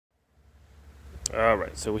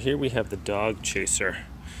Alright, so here we have the dog chaser.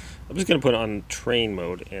 I'm just going to put it on train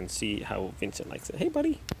mode and see how Vincent likes it. Hey,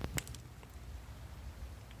 buddy.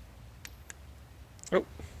 Oh,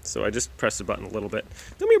 so I just pressed the button a little bit.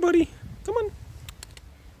 Come here, buddy. Come on.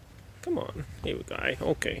 Come on. Here we go.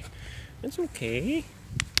 Okay. It's okay.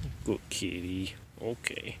 Good kitty.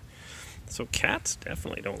 Okay. So cats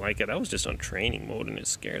definitely don't like it. I was just on training mode and it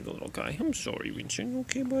scared the little guy. I'm sorry, Vincent.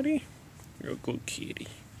 Okay, buddy? You're a good kitty.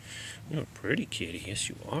 You're a pretty kitty. Yes,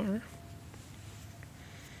 you are.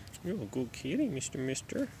 You're a good kitty, Mister.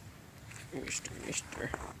 Mister. Oh,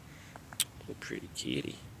 pretty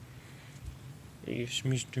kitty. Yes,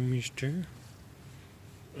 Mister.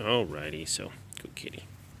 Alrighty, so good kitty.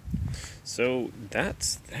 So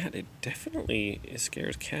that's that. It definitely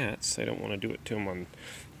scares cats. I don't want to do it to him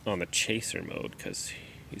on the chaser mode because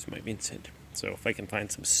he's my Vincent. So if I can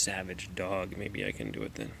find some savage dog, maybe I can do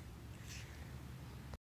it then.